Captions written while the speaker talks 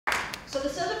So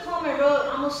this other poem I wrote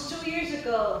almost 2 years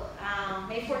ago,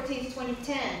 May 14th,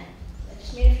 2010. I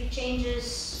just made a few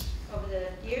changes over the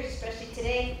years, especially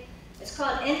today. It's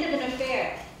called End of an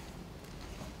Affair.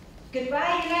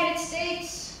 Goodbye, United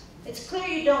States. It's clear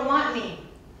you don't want me.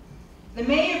 The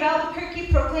mayor of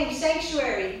Albuquerque proclaimed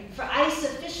sanctuary for ICE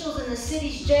officials in the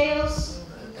city's jails.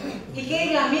 He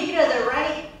gave La Migra the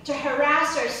right to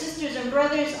harass our sisters and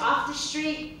brothers off the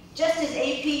street, just as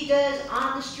AP does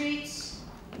on the streets.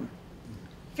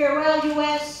 Farewell,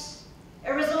 US.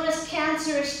 Arizona's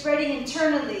cancer is spreading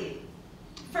internally.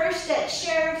 First, that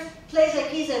sheriff plays like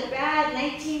he's in a bad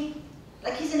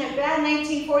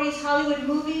 1940s Hollywood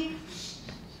movie.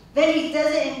 Then he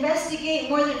doesn't investigate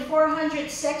more than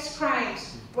 400 sex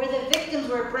crimes where the victims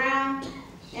were brown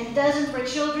and dozens were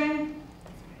children.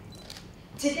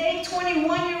 Today,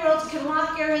 21-year-olds can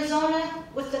walk Arizona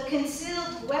with a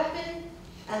concealed weapon,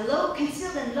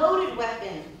 concealed and loaded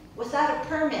weapon, without a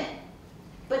permit.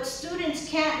 But students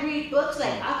can't read books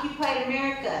like Occupied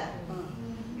America,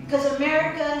 because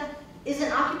America isn't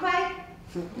occupied.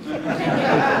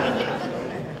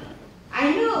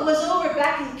 I knew it was over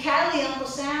back in Cali, Uncle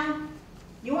Sam.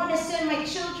 You want to send my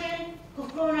children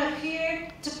who've grown up here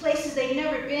to places they've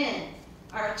never been,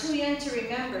 or are too young to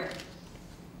remember.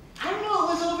 I knew it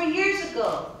was over years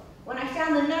ago when I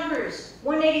found the numbers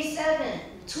 187,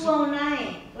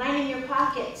 209 lining your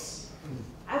pockets.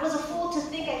 I was a fool to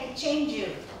think I could change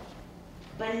you.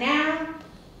 But now,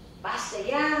 basta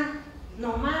ya,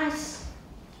 no más.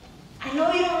 I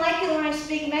know you don't like it when I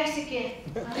speak Mexican.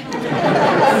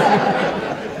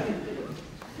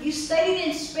 You studied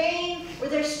in Spain, where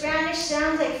their Spanish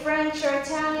sounds like French or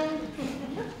Italian,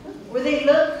 where they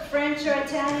look French or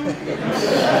Italian.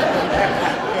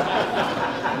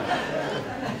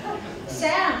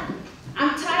 Sam,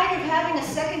 I'm tired of having a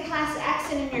second-class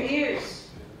accent in your ears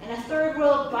and a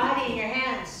third-world body in your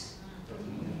hands.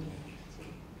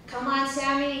 Come on,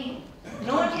 Sammy.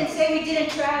 No one can say we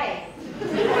didn't try.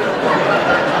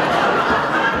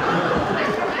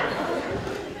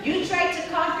 You tried to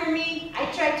conquer me,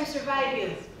 I tried to survive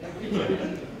you.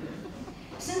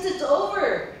 Since it's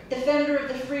over, defender of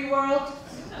the free world,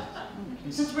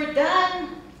 since we're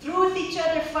done, through with each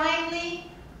other finally,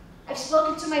 I've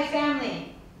spoken to my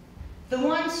family. The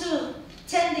ones who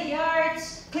tend the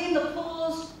yards, clean the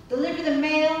pools, deliver the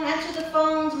mail, answer the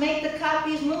phones, make the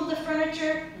copies, move the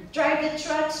furniture, drive the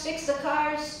trucks, fix the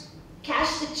cars,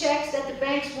 cash the checks that the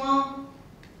banks won't.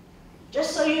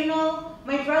 Just so you know,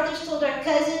 my brothers told our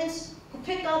cousins who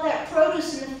pick all that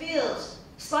produce in the fields,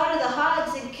 slaughter the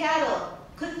hogs and cattle,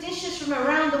 cook dishes from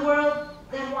around the world,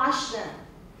 then wash them.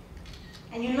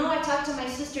 And you know I talk to my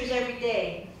sisters every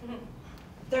day.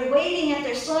 They're waiting at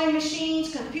their sewing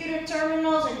machines, computer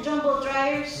terminals, and jumbo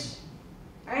dryers.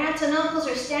 Our aunts and uncles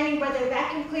are standing by their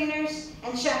vacuum cleaners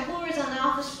and shampooers on the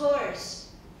office floors.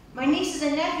 My nieces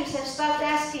and nephews have stopped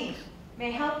asking, may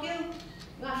I help you?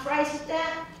 You want fries with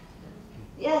that?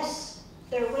 Yes,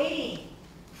 they're waiting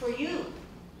for you.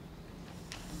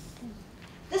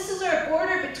 This is our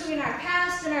border between our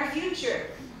past and our future.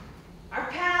 Our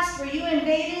past where you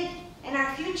invaded, and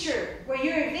our future where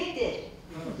you're evicted.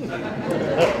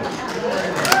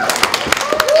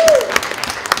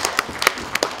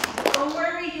 Don't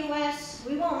worry, US,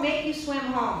 we won't make you swim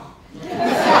home.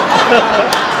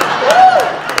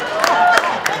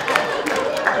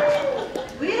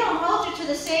 We don't hold you to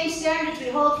the same standards we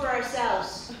hold for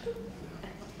ourselves.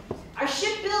 Our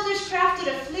shipbuilders crafted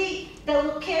a fleet that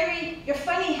will carry your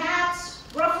funny hats,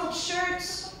 ruffled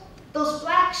shirts, those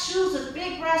black shoes with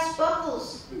big brass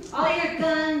buckles, all your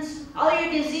guns, all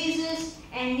your diseases,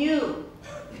 and you.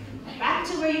 Back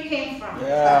to where you came from.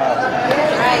 Yeah.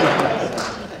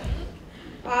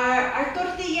 Right. Our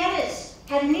tortilleras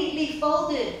had neatly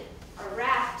folded or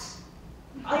wrapped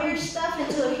all your stuff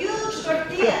into a huge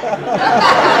tortilla.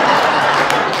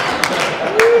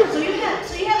 So you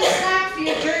have a snack for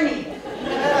your journey.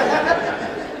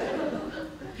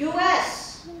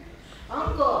 US,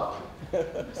 Uncle,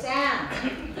 Sam,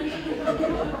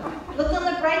 look on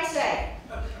the bright side.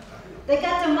 They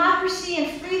got democracy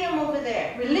and freedom over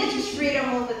there, religious freedom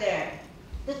over there.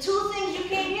 The two things you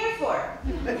came here for.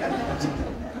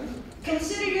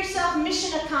 Consider yourself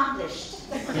mission accomplished.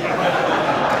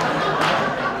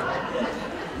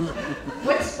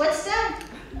 What's that?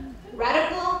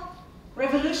 Radical,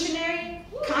 revolutionary,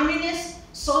 communist,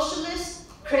 socialist,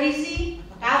 crazy,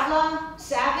 outlaw,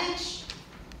 savage?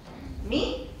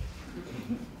 Me?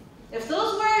 If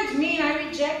those words mean I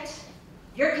reject,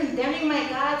 you're condemning my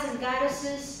gods and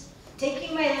goddesses,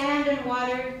 taking my land and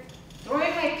water,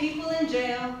 throwing my people in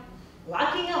jail,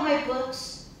 locking up my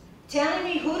books, telling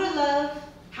me who to love,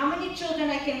 how many children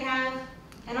I can have,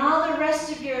 and all the rest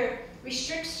because of your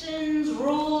restrictions,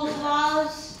 rules,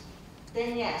 laws,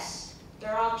 then yes,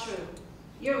 they're all true.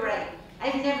 You're right.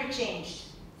 I've never changed.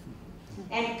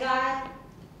 And God,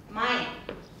 mine,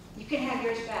 you can have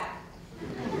yours back.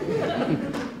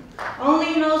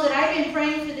 Only knows that I've been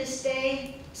praying for this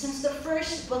day since the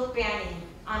first book banning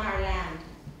on our land,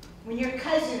 when your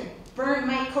cousin burned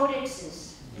my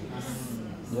codexes.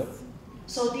 Yep.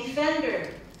 So Defender,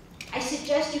 I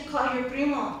suggest you call your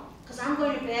primo, because I'm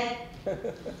going to bed,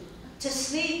 to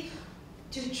sleep,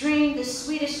 to dream the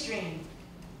sweetest dream,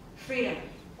 freedom.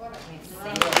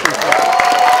 Thank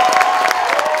you.